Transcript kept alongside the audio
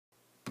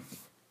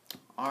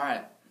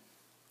Alright,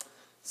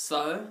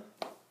 so,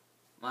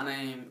 my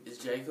name is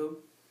Jacob.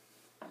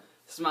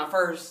 This is my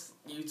first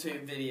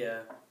YouTube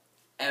video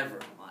ever,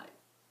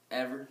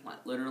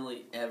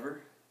 literally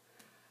ever.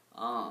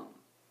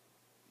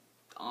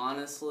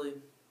 Honestly,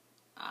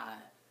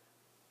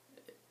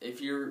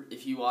 if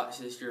you watch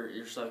this,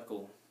 you're so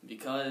cool,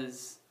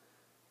 because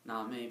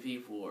not many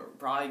people are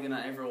probably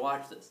gonna ever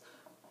watch this.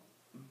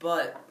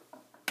 But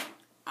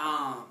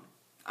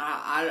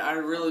I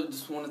really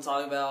just want to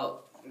talk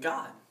about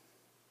God.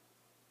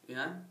 You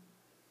know,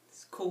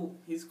 he's cool.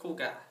 He's a cool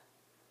guy.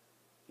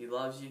 He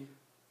loves you.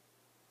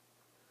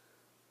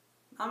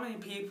 Not many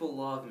people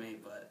love me,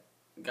 but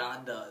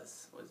God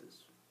does, which is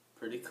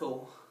pretty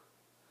cool.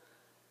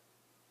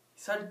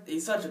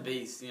 He's such a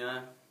beast, you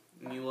know.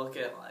 When you look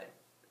at like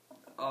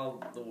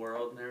all the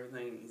world and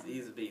everything,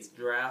 he's a beast.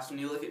 Giraffes. When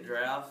you look at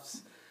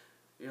giraffes,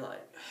 you're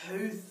like,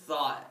 who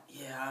thought?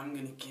 Yeah, I'm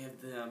gonna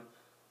give them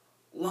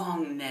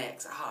long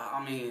necks.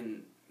 I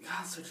mean,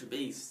 God's such a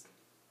beast.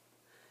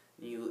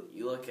 You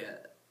look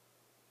at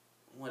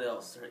what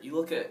else? You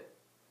look at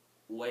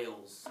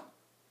whales.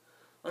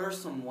 There are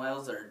some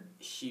whales that are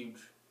huge.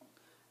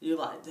 You're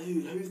like,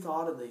 dude, who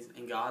thought of these?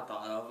 And God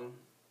thought of them.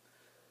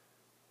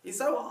 He's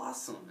so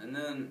awesome. And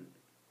then,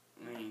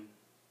 I mean,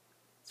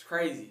 it's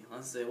crazy.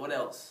 Let's see, what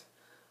else?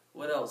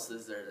 What else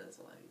is there that's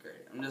like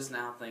great? I'm just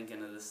now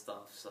thinking of this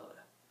stuff. So,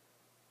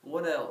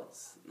 what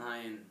else?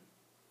 I mean,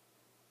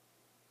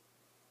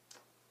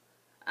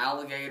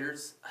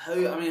 alligators.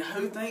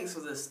 Who thinks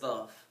of this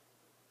stuff?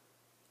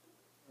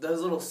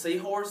 Those little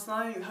seahorse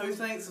things? Who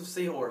thinks of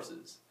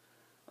seahorses?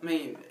 I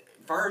mean,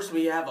 first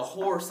we have a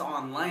horse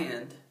on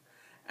land,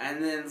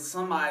 and then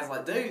somebody's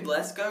like, dude,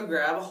 let's go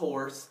grab a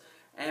horse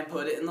and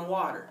put it in the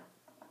water.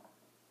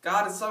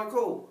 God is so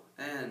cool.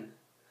 And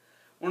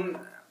when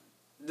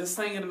just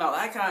thinking about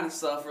that kind of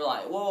stuff, we're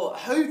like, well,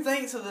 who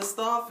thinks of this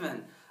stuff?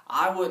 And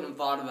I wouldn't have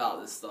thought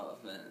about this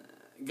stuff.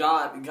 And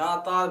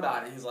God thought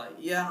about it. He's like,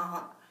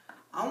 yeah,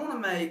 I want to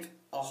make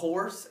a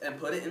horse and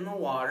put it in the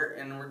water,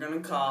 and we're going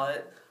to call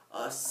it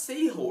a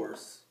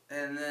seahorse.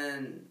 And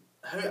then,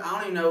 I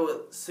don't even know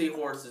what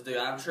seahorses do.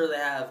 I'm sure they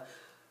have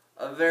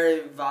a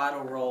very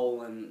vital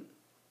role in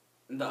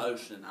the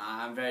ocean.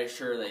 I'm very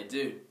sure they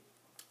do.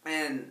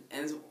 And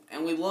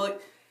we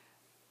look,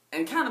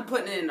 and kind of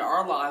putting it into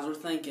our lives, we're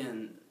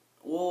thinking,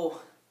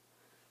 well,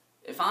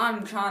 if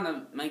I'm trying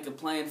to make a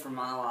plan for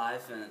my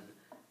life,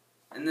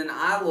 and then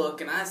I look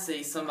and I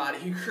see somebody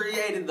who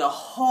created the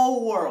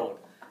whole world,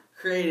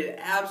 created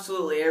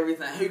absolutely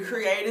everything, who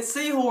created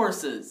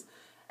seahorses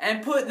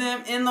and put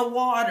them in the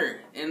water,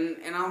 and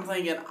I'm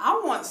thinking,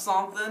 I want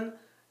something,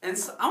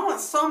 and I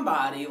want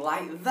somebody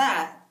like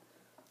that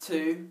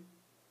to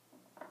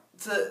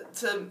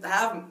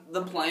have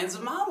the plans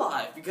of my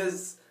life,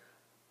 because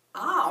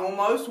I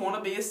almost want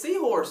to be a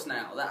seahorse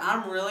now that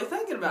I'm really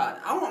thinking about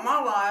it. I want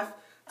my life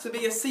to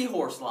be a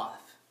seahorse life.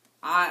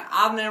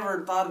 I've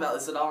never thought about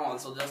this at all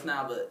until just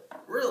now, but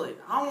really,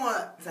 I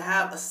want to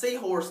have a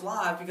seahorse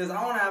life, because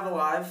I want to have a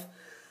life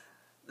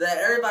that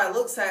everybody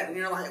looks at and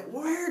you're like,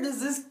 where does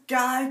this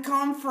guy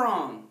come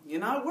from? You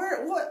know,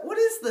 what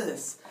is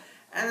this?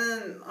 And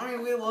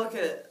then, we look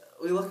at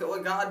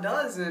what God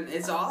does, and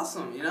it's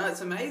awesome, you know,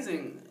 it's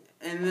amazing.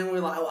 And then we're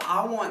like, well,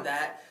 I want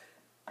that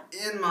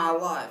in my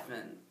life.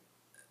 And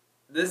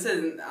this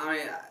isn't,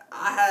 I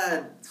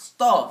had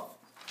stuff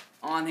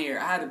on here.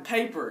 I had a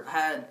paper, I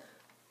had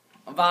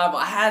a Bible,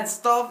 I had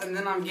stuff, and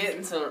then I'm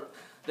getting to,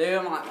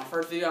 dude, my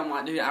first video, I'm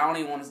like, dude, I don't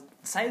even want to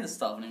say this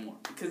stuff anymore,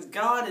 because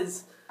God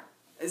is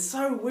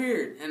so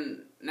weird.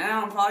 And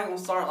now I'm probably going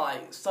to start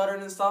like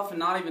stuttering and stuff and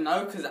not even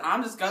know, because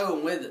I'm just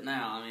going with it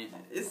now.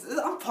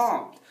 I'm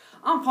pumped.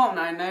 I'm pumped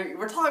now.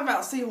 We're talking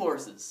about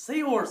seahorses.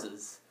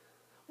 Seahorses.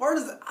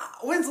 When's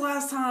the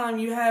last time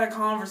you had a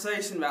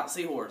conversation about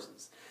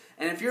seahorses?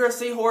 And if you're a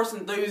seahorse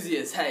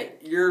enthusiast, hey,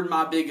 you're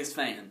my biggest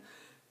fan.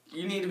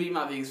 You need to be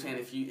my biggest fan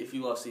if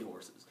you love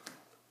seahorses.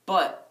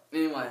 But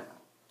anyway,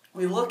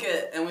 we look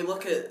at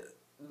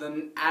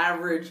the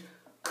average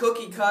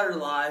cookie cutter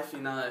life,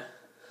 you know,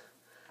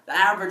 the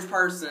average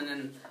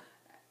person,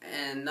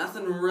 and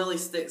nothing really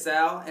sticks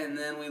out. And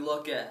then we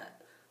look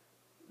at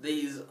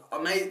these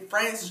amazing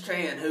Francis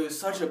Chan, who is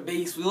such a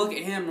beast. We look at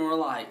him and we're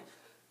like,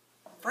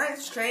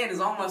 Francis Chan is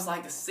almost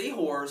like a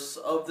seahorse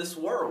of this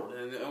world.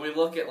 And we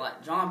look at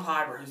like John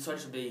Piper, who's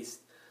such a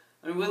beast.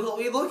 We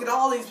look at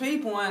all these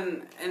people,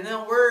 and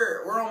then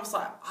we're almost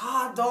like,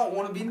 I don't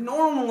want to be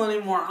normal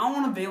anymore. I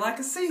want to be like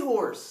a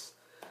seahorse.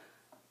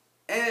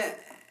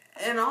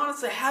 And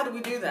honestly, how do we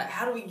do that?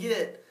 How do we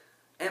get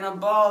an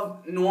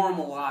above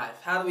normal life?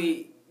 How do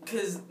we,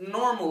 because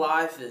normal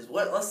life is,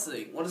 let's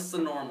see, what is the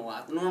normal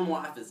life? The normal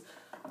life is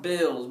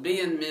bills,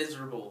 being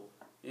miserable,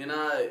 you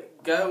know,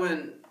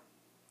 going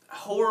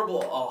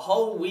horrible,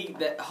 whole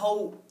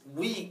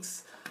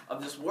weeks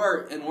of just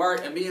work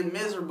and being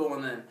miserable,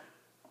 and then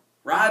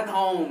riding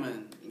home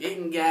and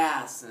getting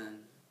gas and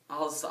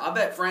all this. I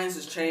bet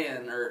Francis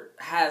Chan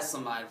has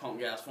somebody pump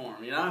gas for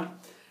him, you know?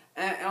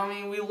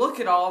 And we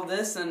look at all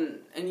this, and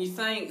you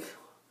think,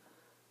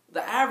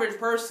 the average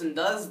person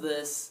does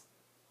this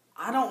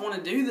I don't want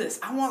to do this.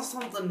 I want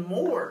something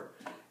more.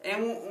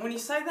 And when you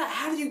say that,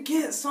 how do you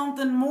get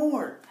something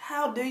more?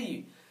 How do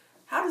you?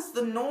 How does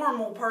the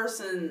normal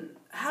person,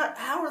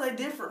 how are they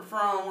different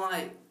from,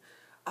 like,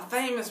 a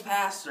famous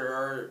pastor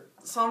or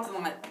something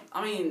like,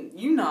 I mean,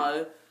 you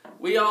know,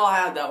 we all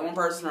have that one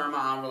person in our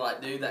mind, we're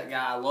like, dude, that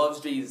guy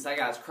loves Jesus, that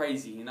guy's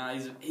crazy, you know,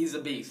 he's a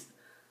beast.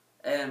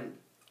 And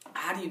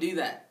how do you do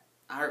that?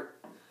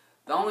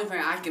 The only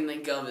thing I can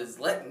think of is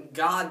letting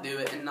God do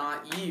it and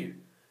not you.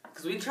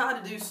 Because we try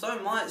to do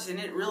so much and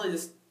it really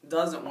just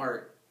doesn't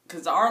work.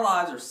 Because our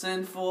lives are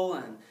sinful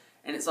and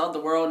it's of the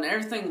world and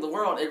everything in the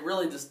world, it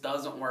really just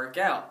doesn't work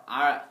out.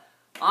 I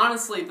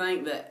honestly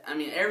think that, I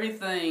mean,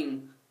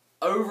 everything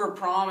over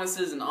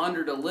promises and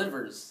under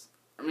delivers.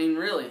 I mean,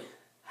 really,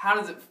 how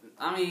does it,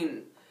 I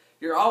mean,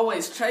 you're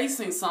always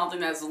chasing something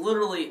that's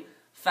literally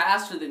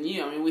faster than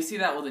you. I mean, we see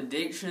that with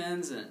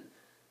addictions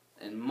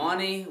and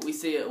money. We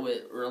see it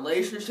with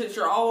relationships.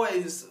 You're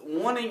always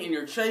wanting and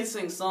you're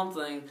chasing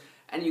something,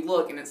 and you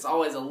look and it's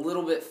always a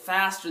little bit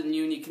faster than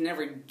you, and you can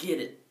never get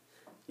it.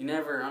 You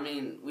never, I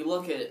mean, we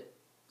look at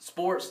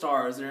sports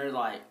stars and they're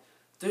like,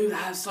 dude, I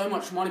have so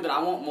much money, but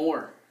I want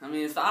more. I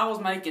mean, if I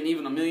was making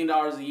even $1 million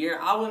a year,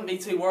 I wouldn't be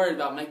too worried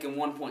about making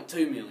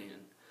 $1.2 million.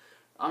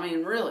 I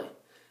mean, really.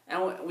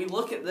 And we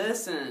look at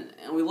this and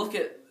we look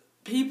at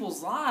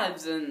people's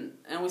lives and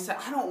we say,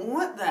 I don't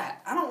want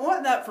that. I don't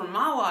want that for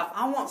my life.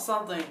 I want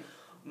something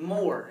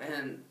more.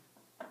 And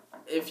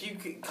if you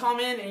could come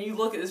in and you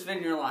look at this video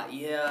and you're like,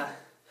 yeah,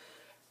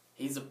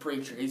 he's a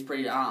preacher. He's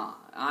pretty, I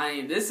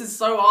mean, this is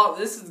so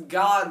awesome. This is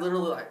God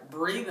literally like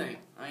breathing.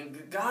 I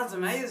mean, God's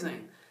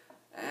amazing.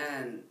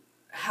 And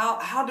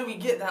how do we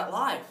get that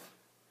life?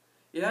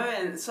 You know,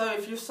 and so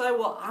if you say,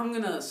 well, I'm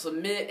going to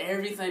submit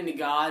everything to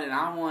God and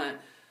I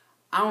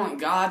want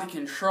God to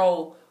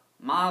control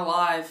my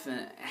life,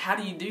 and how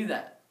do you do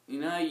that? You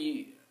know,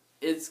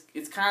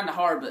 it's kind of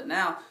hard, but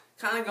now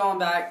kind of going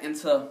back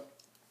into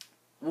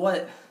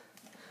what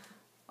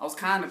I was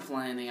kind of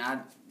planning. I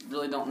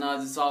really don't know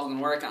if this is all going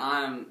to work.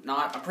 I am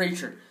not a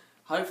preacher.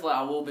 Hopefully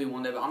I will be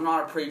one day, but I'm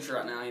not a preacher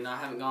right now. You know, I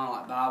haven't gone to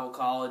like Bible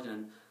college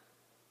and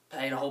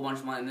paid a whole bunch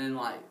of money, and then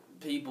like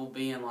people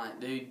being like,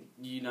 dude,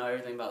 you know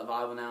everything about the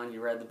Bible now and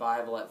you read the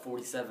Bible like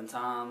 47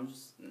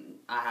 times.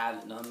 I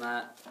haven't done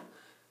that.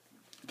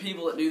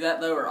 People that do that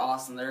though are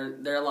awesome.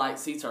 They're like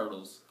sea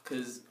turtles,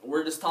 because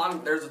we're just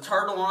talking, there's a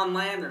turtle on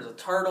land, there's a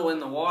turtle in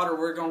the water,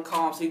 we're going to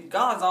call them sea.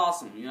 God's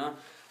awesome, you know.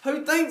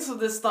 Who thinks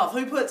of this stuff?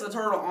 Who puts a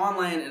turtle on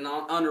land and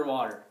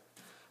underwater?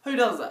 Who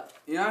does that?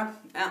 You know?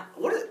 Now,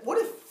 what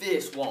if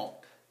fish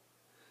walk?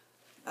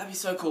 That'd be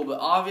so cool, but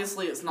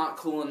obviously it's not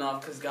cool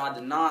enough because God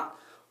did not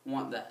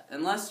want that.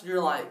 Unless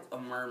you're like a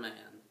merman.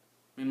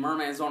 I mean,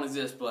 mermaids don't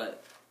exist,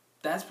 but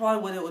that's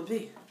probably what it would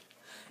be.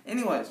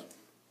 Anyways,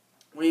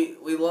 we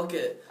look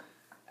at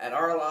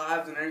our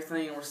lives and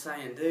everything and we're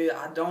saying, dude,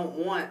 I don't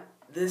want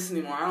this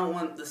anymore. I don't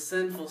want the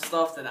sinful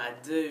stuff that I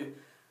do.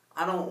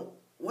 How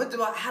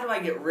do I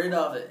get rid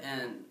of it?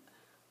 And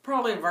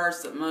probably a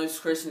verse that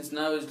most Christians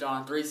know is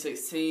John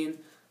 3:16.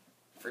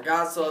 For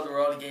God so loved the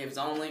world, He gave His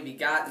only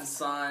begotten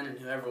Son, and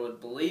whoever would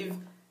believe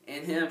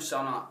in Him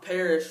shall not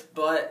perish,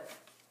 but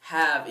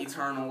have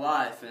eternal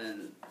life.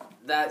 And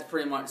that's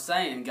pretty much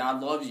saying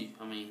God loves you.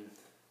 I mean,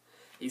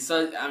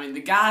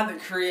 the God that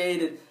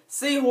created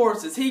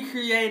seahorses, He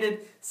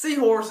created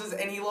seahorses,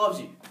 and He loves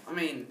you. I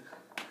mean,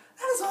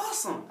 that is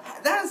awesome.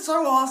 That is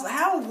so awesome.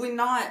 How have we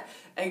not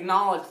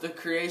acknowledged the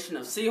creation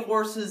of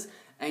seahorses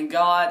and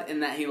God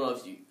and that He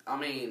loves you? I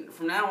mean,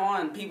 from now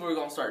on, people are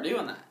going to start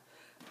doing that.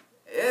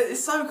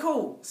 It's so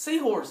cool.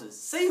 Seahorses.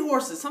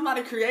 Seahorses.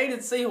 Somebody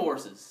created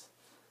seahorses.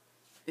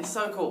 It's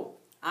so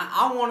cool.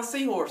 I want a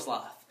seahorse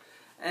life.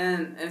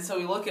 And so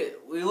we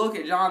look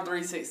at John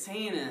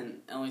 3:16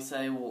 and we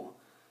say, well,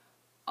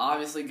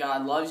 obviously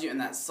God loves you and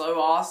that's so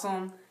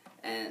awesome.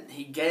 And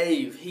He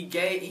gave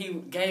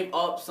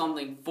up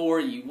something for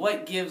you.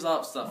 What gives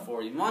up stuff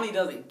for you? Money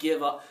doesn't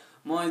give up.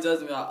 Money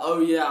doesn't be like, oh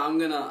yeah, I'm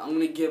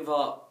gonna give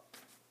up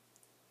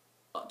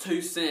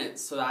 2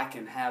 cents so that I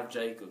can have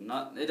Jacob.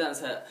 It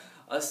doesn't have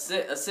a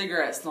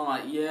cigarette's not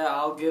like, yeah,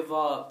 I'll give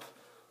up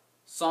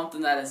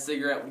something that a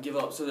cigarette would give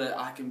up so that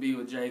I can be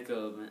with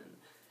Jacob. And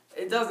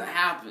it doesn't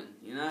happen,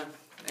 you know.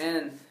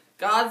 And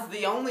God's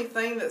the only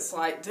thing that's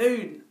like,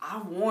 dude, I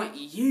want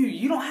you.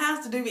 You don't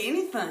have to do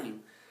anything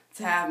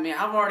to have me.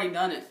 I've already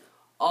done it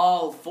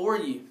all for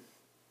you.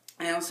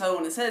 And so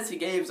when it says He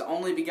gave His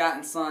only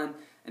begotten Son,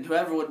 and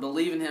whoever would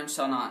believe in Him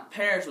shall not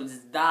perish, will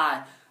just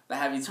die, but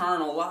have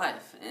eternal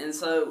life. And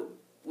so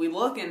we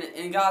look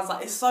and God's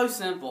like, it's so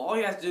simple. All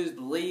you have to do is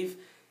believe,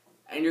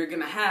 and you're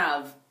gonna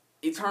have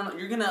eternal.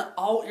 You're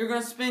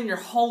gonna spend your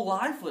whole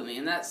life with me,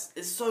 and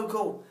it's so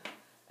cool.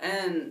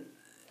 And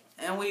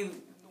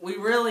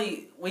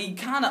we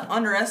kind of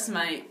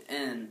underestimate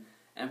and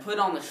put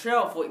on the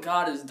shelf what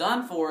God has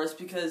done for us,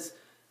 because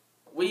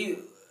we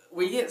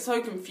get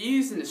so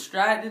confused and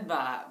distracted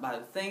by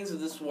the things of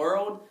this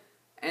world,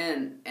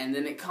 and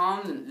then it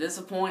comes and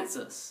disappoints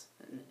us.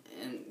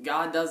 And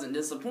God doesn't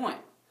disappoint.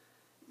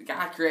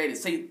 God created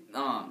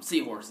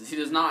seahorses. He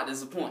does not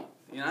disappoint,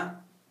 you know?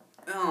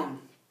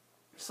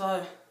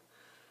 So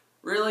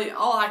really,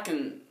 all I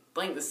can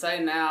think to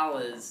say now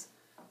is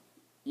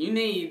you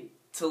need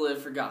to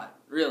live for God.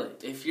 Really,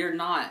 if you're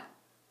not,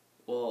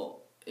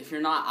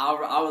 I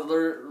would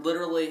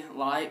literally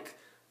like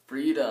for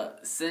you to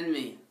send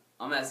me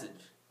a message,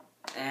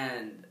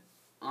 and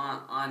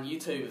on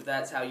YouTube, if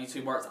that's how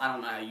YouTube works. I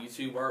don't know how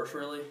YouTube works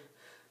really.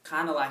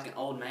 Kind of like an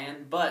old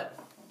man, but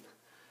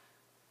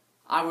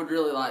I would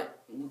really like,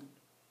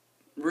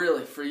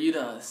 for you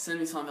to send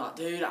me something like,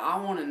 dude, I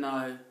want to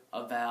know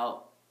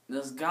about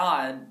this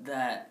God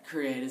that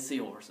created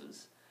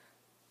seahorses.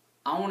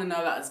 I want to know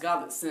about this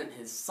God that sent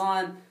his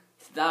son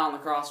to die on the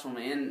cross for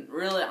me. And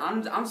really,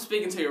 I'm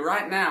speaking to you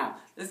right now.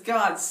 This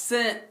God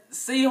sent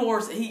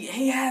seahorses.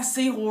 He has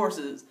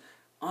seahorses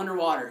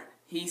underwater.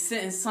 He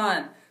sent his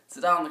son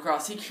to die on the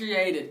cross. He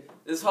created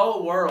this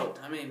whole world.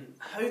 I mean,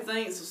 who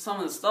thinks of some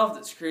of the stuff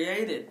that's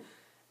created?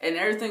 And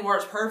everything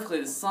works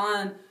perfectly. The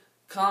sun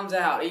comes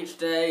out each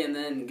day and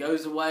then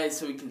goes away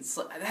so we can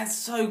sleep. That's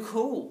so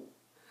cool.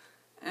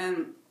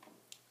 And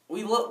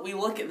we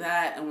look at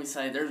that and we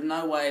say, there's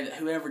no way that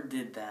whoever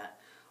did that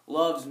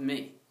loves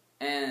me.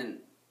 And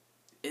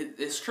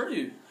it's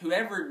true.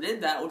 Whoever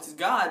did that, which is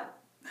God,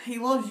 he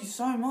loves you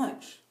so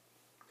much.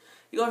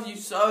 He loves you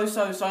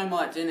so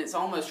much. And it's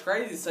almost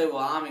crazy to say, well,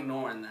 I'm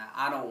ignoring that.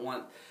 I don't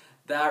want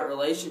that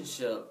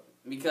relationship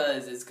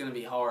because it's going to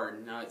be hard.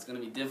 You know, it's going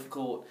to be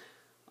difficult.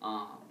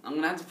 I'm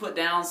going to have to put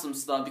down some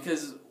stuff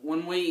because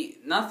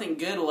nothing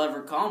good will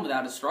ever come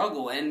without a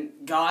struggle. And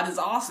God is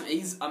awesome.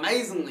 He's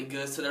amazingly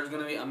good, so there's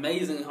going to be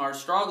amazingly hard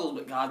struggles,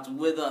 but God's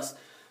with us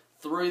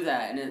through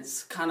that. And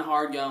it's kind of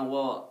hard going,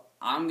 well,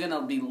 I'm going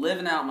to be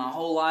living out my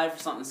whole life for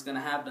something that's going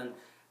to happen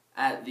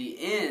at the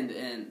end.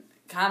 And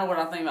kind of what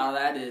I think about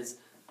that is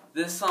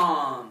this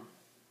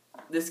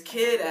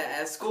kid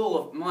at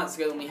school months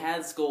ago when we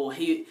had school,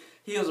 he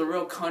was a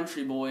real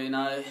country boy, you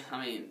know.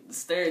 I mean, the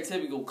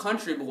stereotypical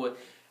country boy.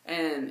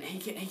 And he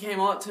came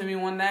up to me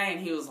one day and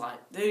he was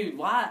like, dude,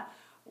 why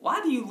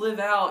do you live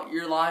out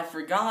your life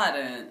for God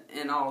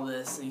and all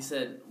this? And he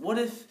said,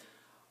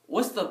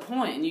 what's the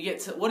point?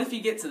 And what if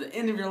you get to the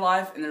end of your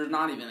life and there's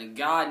not even a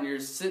God and you're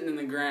sitting in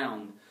the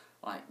ground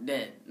like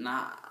dead? And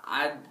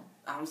I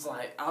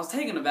was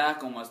taken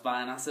aback almost by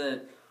it, and I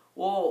said,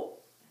 well,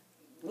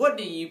 what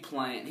do you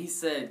plant? He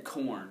said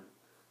corn.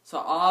 So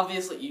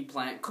obviously you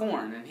plant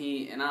corn.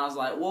 And I was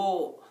like,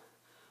 well,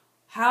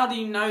 how do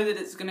you know that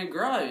it's going to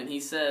grow? And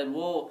he said,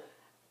 well,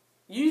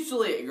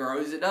 usually it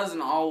grows. It doesn't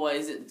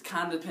always. It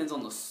kind of depends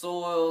on the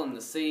soil and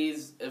the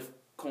seeds, if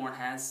corn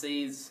has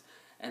seeds,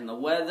 and the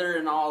weather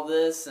and all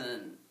this.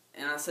 And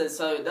I said,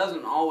 so it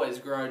doesn't always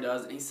grow,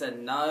 does it? He said,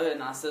 no.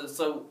 And I said,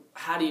 so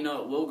how do you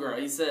know it will grow?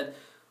 He said,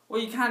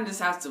 well, you kind of just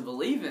have to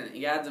believe in it.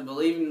 You have to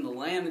believe in the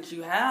land that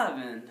you have.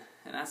 And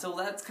I said, well,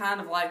 that's kind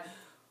of like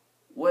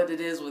what it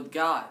is with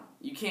God.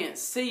 You can't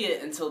see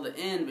it until the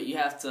end, but you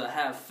have to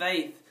have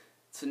faith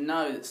to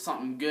know that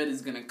something good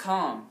is going to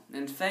come.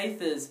 And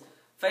faith is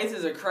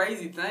a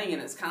crazy thing,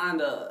 and it's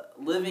kind of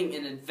living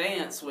in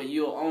advance what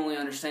you'll only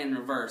understand in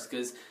reverse.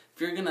 Because if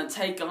you're going to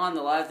take on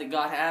the life that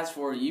God has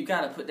for you, you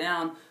got to put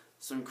down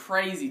some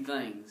crazy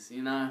things,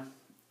 you know.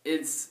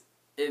 It's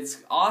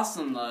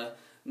awesome, though,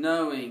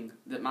 knowing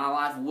that my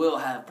life will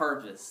have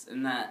purpose,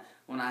 and that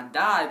when I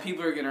die,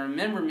 people are going to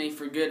remember me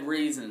for good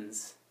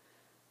reasons.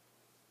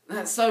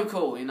 That's so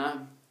cool, you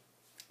know.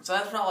 So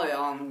that's probably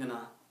all I'm going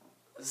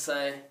to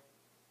say.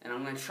 And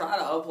I'm going to try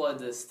to upload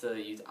this to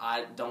YouTube.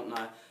 I don't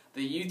know.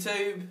 The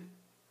YouTube,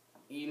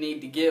 you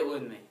need to get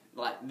with me.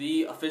 Like,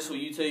 the official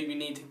YouTube, you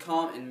need to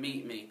come and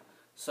meet me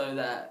so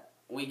that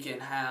we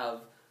can have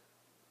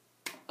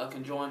a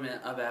conjoinment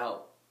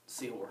about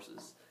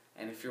seahorses.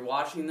 And if you're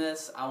watching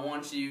this, I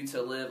want you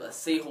to live a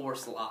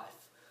seahorse life.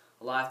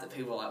 A life that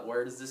people are like,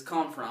 where does this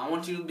come from? I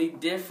want you to be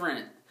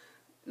different.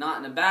 Not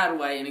in a bad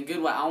way, in a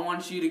good way. I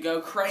want you to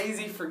go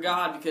crazy for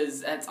God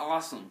because that's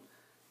awesome.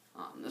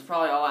 That's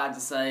probably all I had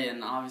to say,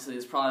 and obviously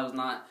this probably was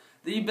not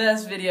the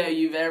best video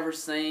you've ever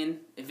seen.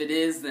 If it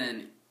is,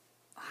 then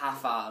high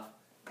five.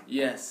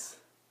 Yes.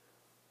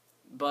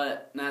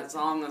 But that's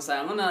all I'm going to say.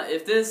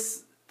 If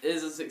this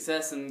is a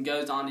success and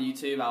goes on to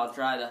YouTube, I'll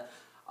try to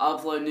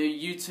upload new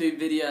YouTube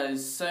videos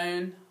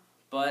soon.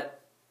 But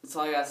that's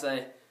all I got to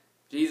say.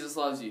 Jesus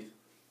loves you.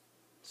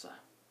 So,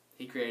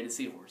 he created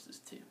seahorses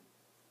too.